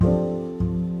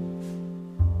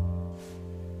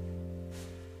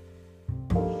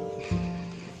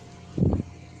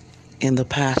In the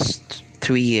past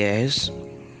 3 years,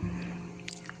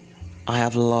 I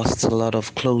have lost a lot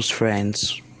of close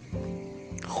friends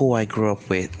who I grew up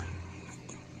with.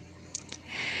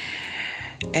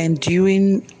 And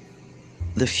during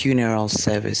the funeral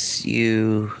service,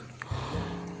 they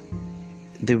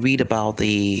read about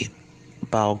the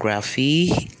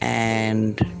biography,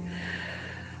 and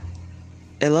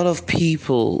a lot of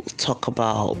people talk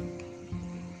about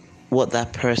what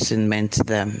that person meant to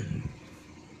them.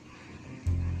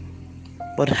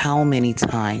 But how many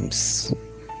times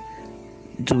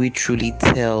do we truly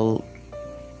tell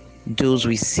those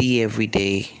we see every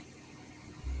day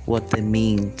what they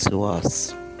mean to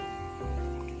us?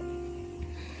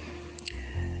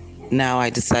 Now, I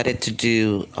decided to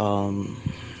do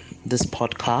this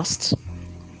podcast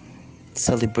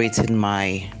celebrating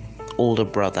my older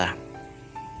brother.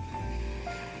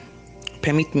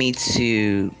 Permit me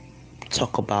to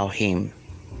talk about him.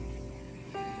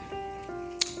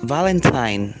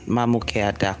 Valentine Mamuke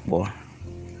Adakbo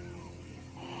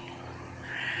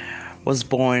was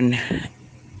born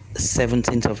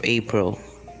 17th of April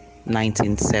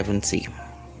 1970.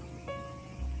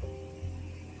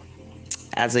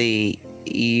 As a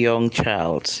young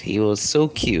child, he was so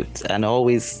cute, and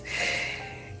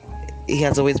he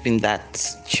has always been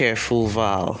that cheerful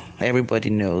Val.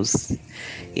 Everybody knows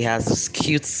he has this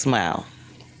cute smile.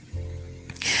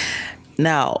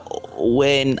 Now,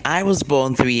 when I was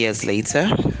born 3 years later,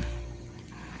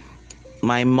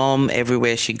 my mom,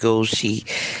 everywhere she goes, she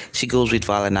goes with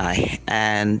Val and I,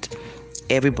 and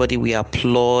everybody, we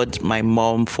applaud my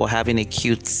mom for having a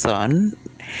cute son.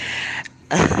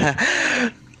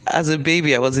 As a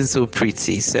baby, I wasn't so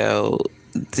pretty, so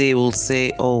they will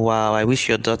say, "Oh wow, I wish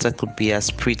your daughter could be as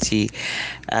pretty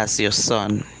as your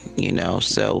son,"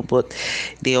 So, but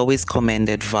they always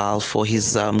commended Val for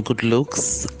his good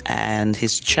looks and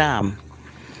his charm.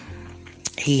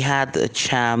 He had a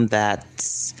charm that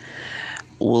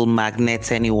will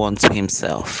magnet anyone to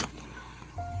himself.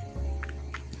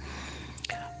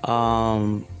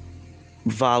 Val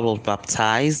was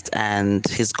baptized, and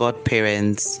his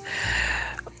godparents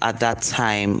at that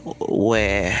time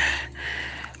were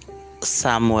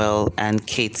Samuel and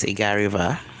Kate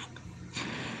Igariva.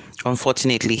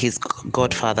 Unfortunately, his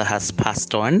godfather has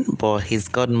passed on, but his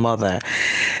godmother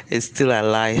is still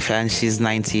alive, and she's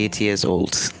 98 years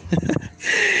old.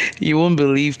 You won't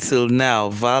believe till now,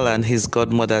 Val and his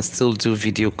godmother still do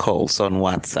video calls on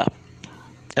WhatsApp.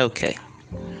 Okay.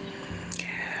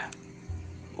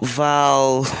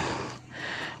 Val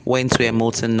went to a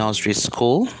Moulton Nursery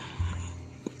School,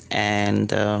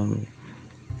 and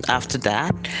after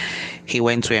that, he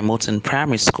went to a Moulton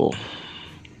Primary School.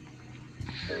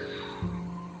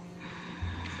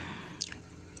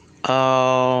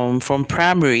 From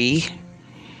primary,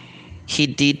 he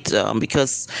did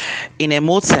because in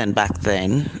Emoton back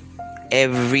then,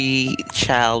 every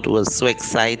child was so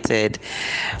excited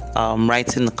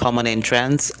writing the common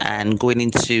entrance and going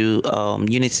into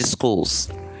unity schools.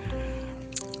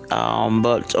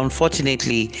 But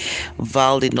unfortunately,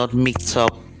 Val did not meet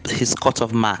up his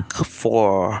cut-off mark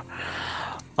for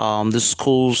the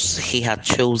schools he had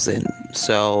chosen.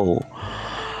 So,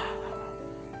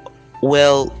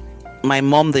 well, my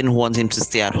mom didn't want him to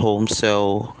stay at home,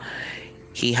 so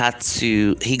he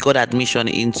got admission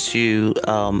into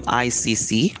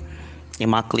ICC,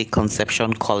 Immaculate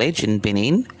Conception College in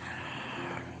Benin.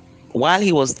 While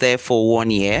he was there for 1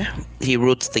 year, he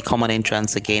wrote the common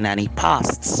entrance again, and he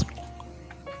passed.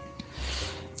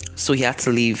 So he had to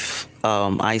leave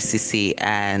ICC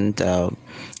and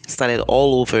started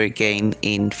all over again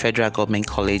in Federal Government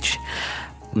College,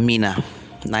 Minna,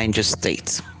 Niger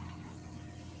State.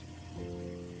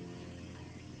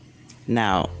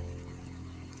 Now,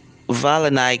 Val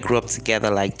and I grew up together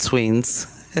like twins.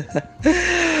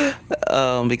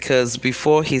 Because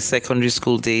before his secondary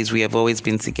school days, we have always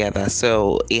been together.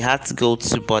 So he had to go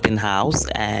to boarding house,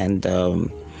 and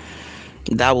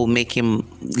that will make him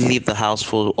leave the house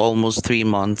for almost 3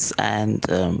 months. And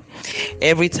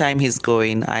every time he's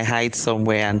going, I hide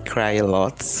somewhere and cry a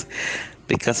lot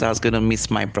because I was going to miss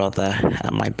my brother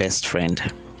and my best friend.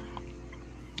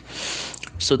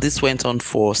 So this went on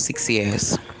for 6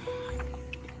 years.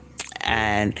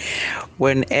 And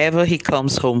whenever he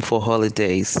comes home for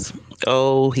holidays,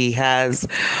 he has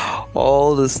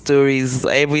all the stories,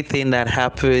 everything that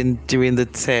happened during the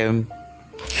term.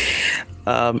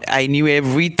 I knew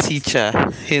every teacher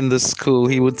in the school.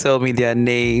 He would tell me their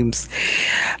names.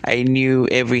 I knew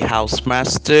every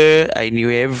housemaster. I knew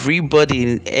everybody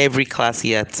in every class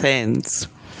he attends.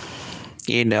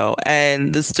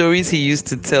 And the stories he used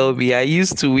to tell me, I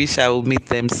used to wish I would meet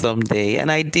them someday, and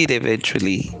I did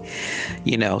eventually.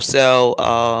 So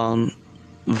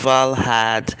Val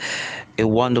had a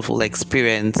wonderful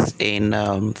experience in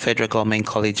Federal Government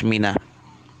College, Mina.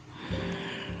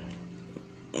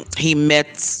 He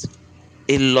met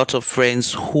a lot of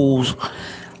friends who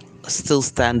still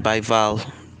stand by Val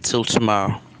till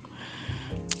tomorrow.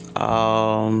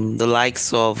 The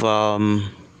likes of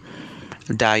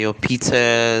Dayo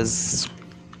Peters,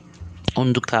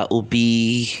 Onduka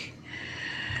Obi,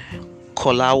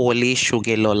 Kolawole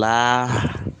Shogelola,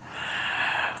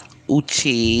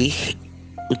 Uche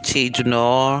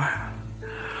Junor,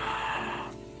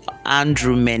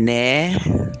 Andrew Mene,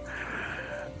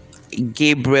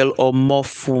 Gabriel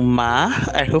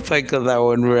Omofuma. I hope I got that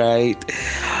one right.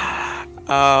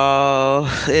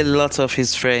 A lot of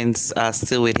his friends are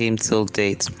still with him till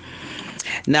date.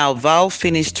 Now, Val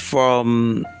finished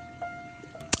from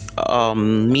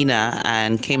Mina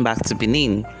and came back to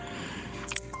Benin,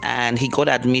 and he got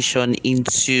admission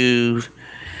into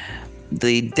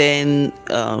the then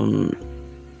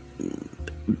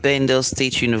Bendel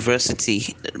State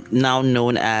University, now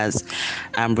known as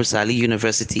Ambrose Ali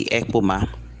University, Ekpoma.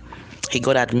 He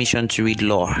got admission to read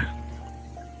law.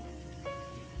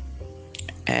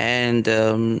 And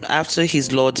after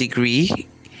his law degree,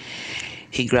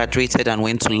 he graduated and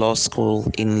went to law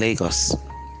school in Lagos.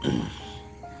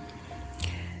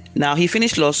 Now, he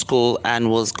finished law school and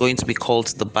was going to be called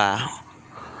to the bar.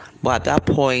 But at that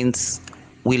point,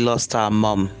 we lost our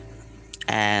mom.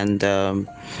 And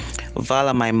Val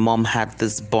and my mom had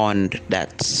this bond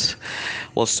that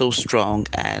was so strong,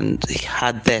 and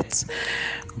her death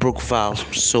broke Val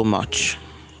so much.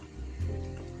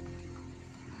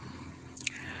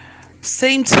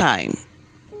 Same time,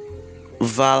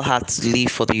 Val had to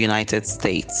leave for the United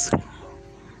States.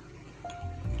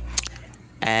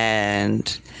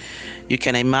 And you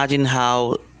can imagine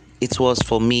how it was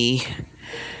for me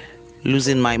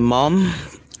losing my mom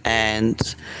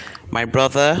and my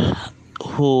brother,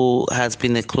 who has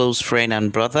been a close friend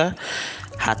and brother,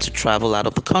 had to travel out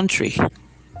of the country.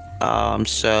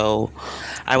 So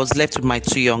I was left with my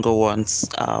two younger ones,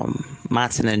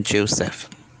 Martin and Joseph.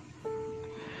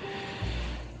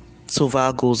 So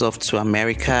Val goes off to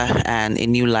America and a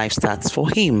new life starts for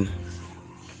him.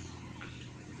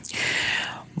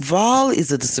 Val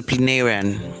is a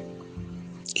disciplinarian.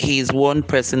 He is one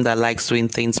person that likes doing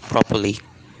things properly.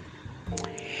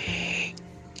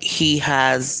 He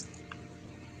has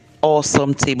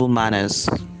awesome table manners.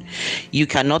 You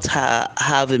cannot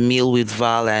have a meal with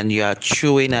Val and you are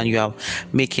chewing and you are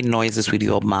making noises with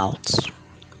your mouth.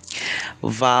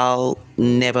 Val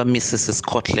never misses his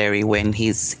cutlery when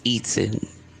he's eating.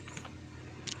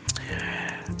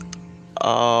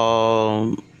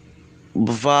 Val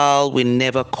will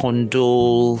never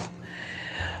condole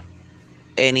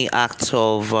any act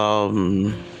of Val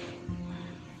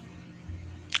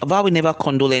will never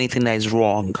condole anything that is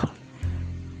wrong.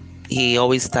 He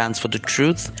always stands for the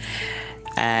truth,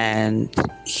 and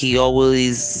he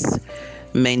always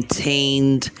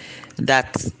maintained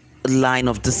that line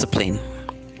of discipline.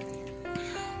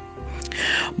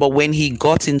 But when he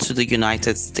got into the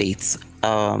United States,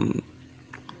 I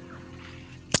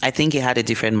think he had a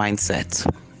different mindset,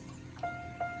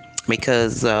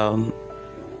 because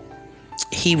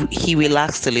he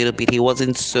relaxed a little bit. He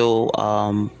wasn't so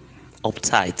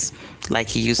uptight like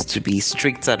he used to be,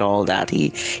 strict and all that.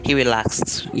 He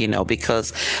relaxed,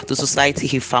 because the society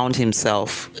he found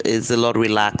himself is a lot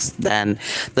relaxed than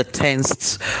the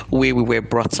tensed way we were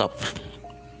brought up.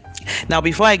 Now,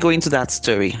 before I go into that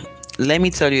story, let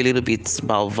me tell you a little bit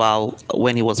about Val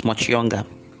when he was much younger.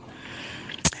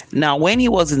 Now, when he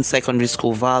was in secondary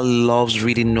school, Val loves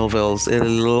reading novels, a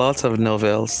lot of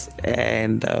novels,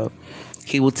 and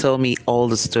he would tell me all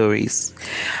the stories.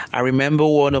 I remember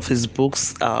one of his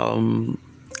books,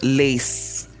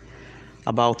 Lace,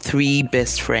 about three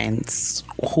best friends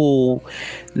who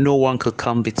no one could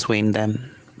come between them.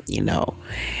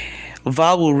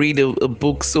 Val will read a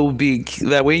book so big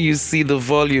that when you see the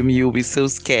volume, you'll be so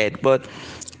scared. But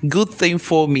good thing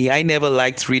for me, I never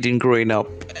liked reading growing up.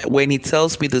 When he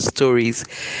tells me the stories,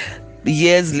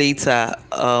 years later,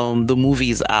 the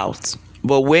movie is out.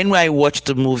 But when I watch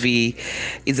the movie,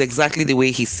 it's exactly the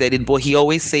way he said it. But he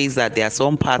always says that there are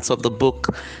some parts of the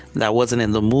book that wasn't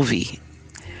in the movie.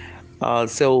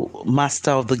 So Master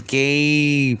of the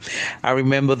Game, I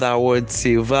remember that word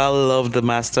too. Val loved the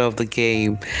Master of the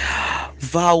Game.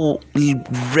 Val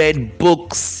read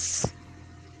books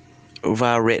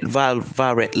Val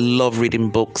loved reading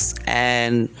books,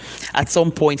 and at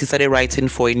some point he started writing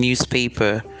for a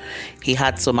newspaper. He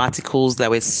had some articles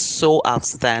that were so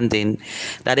outstanding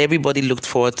that everybody looked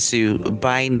forward to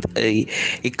buying a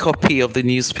copy of the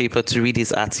newspaper to read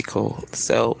his article.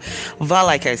 So Val,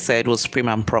 like I said, was prim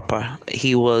and proper.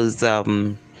 He was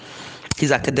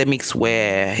his academics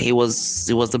were he was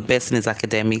the best in his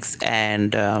academics,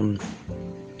 and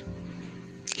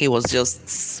he was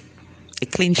just a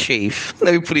clean shave.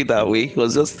 Let me put it that way. He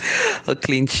was just a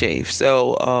clean shave.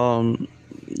 So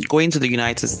going to the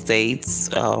United States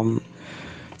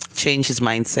changed his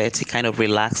mindset. He kind of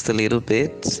relaxed a little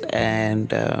bit,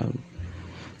 and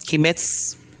he met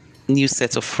new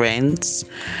set of friends,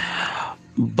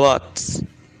 but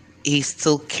he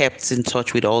still kept in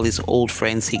touch with all his old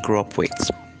friends he grew up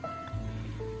with.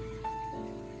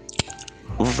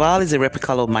 Val is a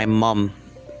replica of my mom,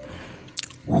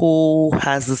 who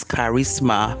has this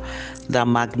charisma that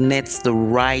magnets the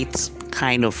right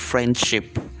kind of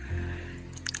friendship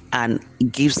and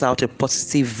gives out a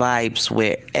positive vibes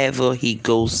wherever he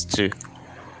goes to.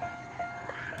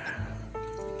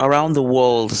 Around the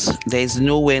world, there's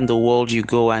nowhere in the world you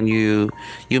go and you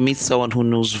meet someone who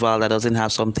knows Val that doesn't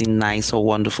have something nice or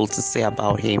wonderful to say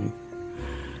about him.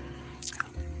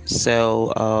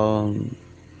 So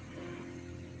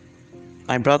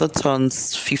my brother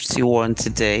turns 51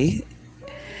 today.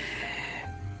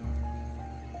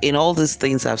 In all these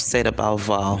things I've said about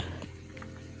Val,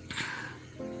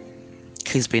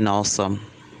 he's been awesome.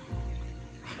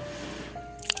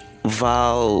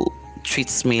 Val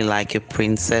treats me like a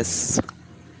princess.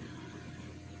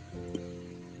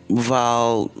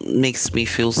 Val makes me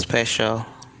feel special.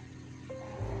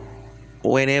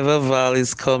 Whenever Val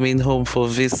is coming home for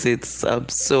visits, I'm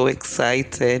so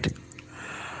excited.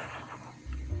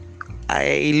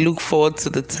 I look forward to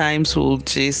the times we'll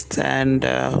gist, and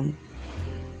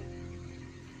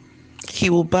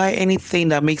he will buy anything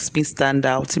that makes me stand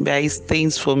out. He buys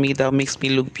things for me that makes me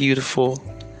look beautiful.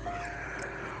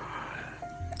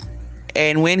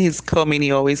 And when he's coming,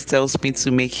 he always tells me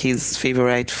to make his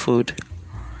favorite food.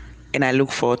 And I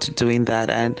look forward to doing that.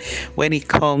 And when he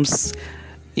comes,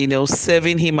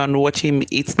 serving him and watching him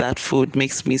eat that food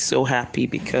makes me so happy,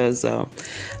 because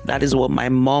that is what my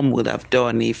mom would have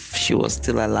done if she was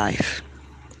still alive.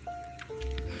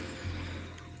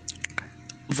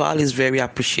 Val is very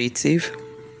appreciative.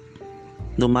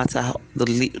 No matter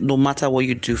what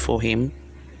you do for him,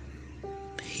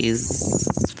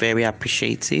 he's very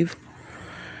appreciative.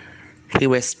 He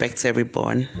respects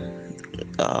everyone,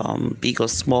 big or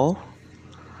small.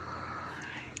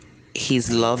 He's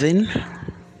loving.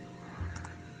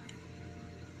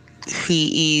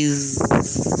 He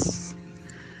is,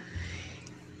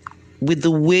 with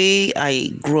the way I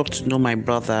grew up to know my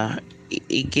brother,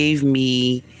 it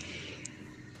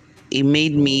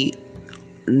made me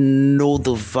know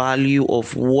the value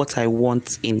of what I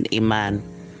want in a man.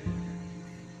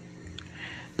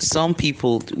 Some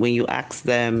people, when you ask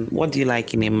them, what do you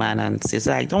like in a man? And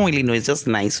say, I don't really know, it's just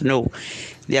nice. No,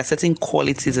 there are certain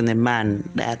qualities in a man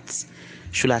that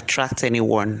should attract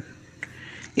anyone.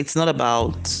 It's not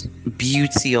about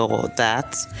beauty or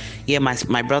that. Yeah,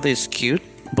 my brother is cute,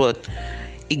 but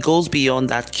it goes beyond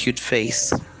that cute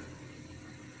face.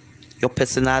 Your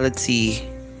personality,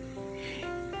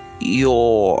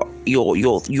 your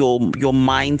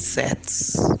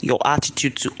mindsets, your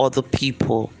attitude to other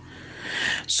people.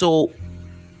 So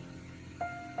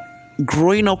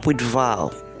growing up with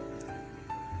Val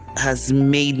has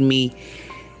made me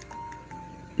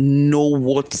know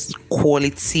what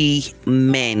quality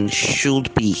men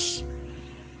should be.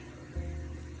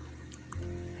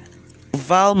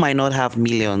 Val might not have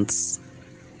millions,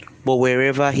 but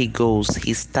wherever he goes,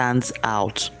 he stands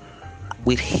out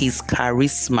with his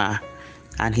charisma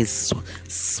and his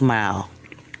smile.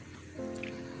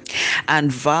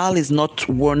 And Val is not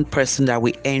one person that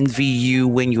will envy you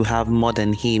when you have more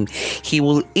than him. He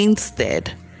will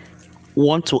instead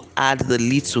want to add the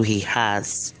little he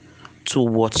has to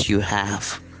what you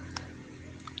have,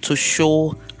 to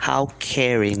show how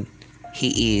caring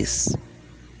he is.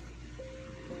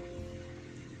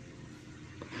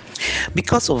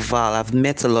 Because of Val, I've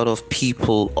met a lot of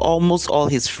people, almost all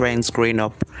his friends growing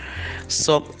up.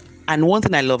 And one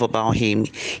thing I love about him,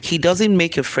 he doesn't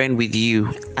make a friend with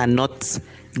you and not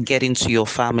get into your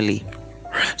family.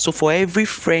 So for every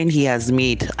friend he has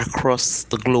made across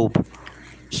the globe,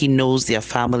 he knows their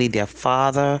family, their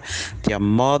father, their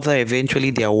mother,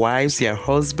 eventually their wives, their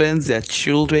husbands, their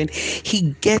children.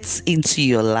 He gets into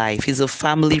your life. He's a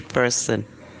family person.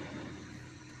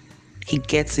 He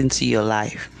gets into your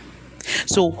life.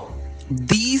 So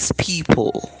these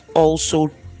people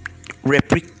also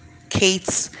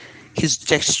replicates his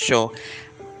gesture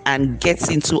and gets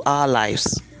into our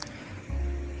lives.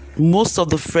 Most of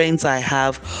the friends I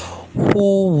have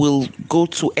who will go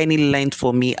to any length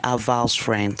for me are Val's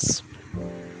friends.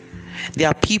 There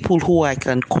are people who I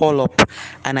can call up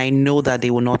and I know that they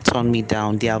will not turn me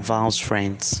down. They are Val's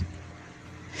friends.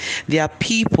 There are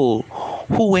people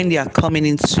who, when they are coming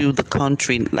into the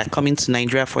country, like coming to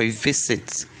Nigeria for a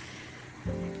visit,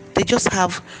 they just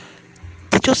have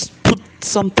they just put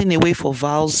something away for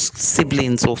Val's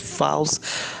siblings or Val's,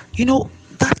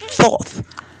 that thought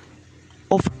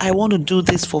of I want to do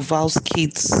this for Val's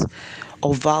kids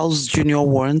or Val's junior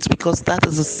ones, because that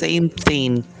is the same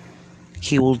thing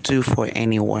he will do for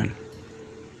anyone.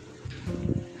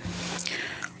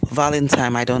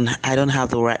 Valentine, I don't have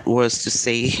the right words to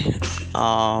say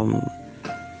um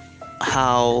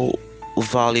how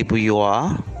valuable you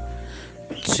are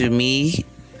to me,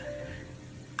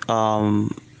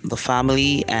 the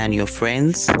family and your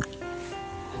friends.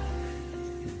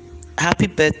 Happy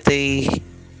birthday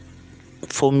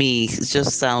for me, it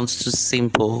just sounds too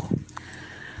simple,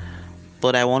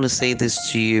 but I want to say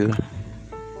this to you.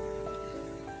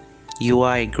 You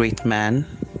are a great man,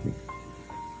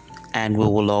 and we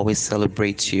will always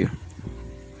celebrate you.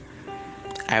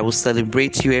 I will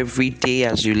celebrate you every day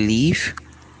as you leave,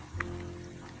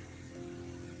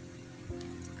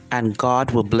 and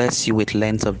God will bless you with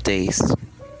length of days.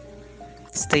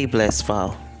 Stay blessed,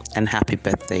 Val, and happy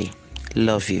birthday.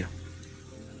 Love you.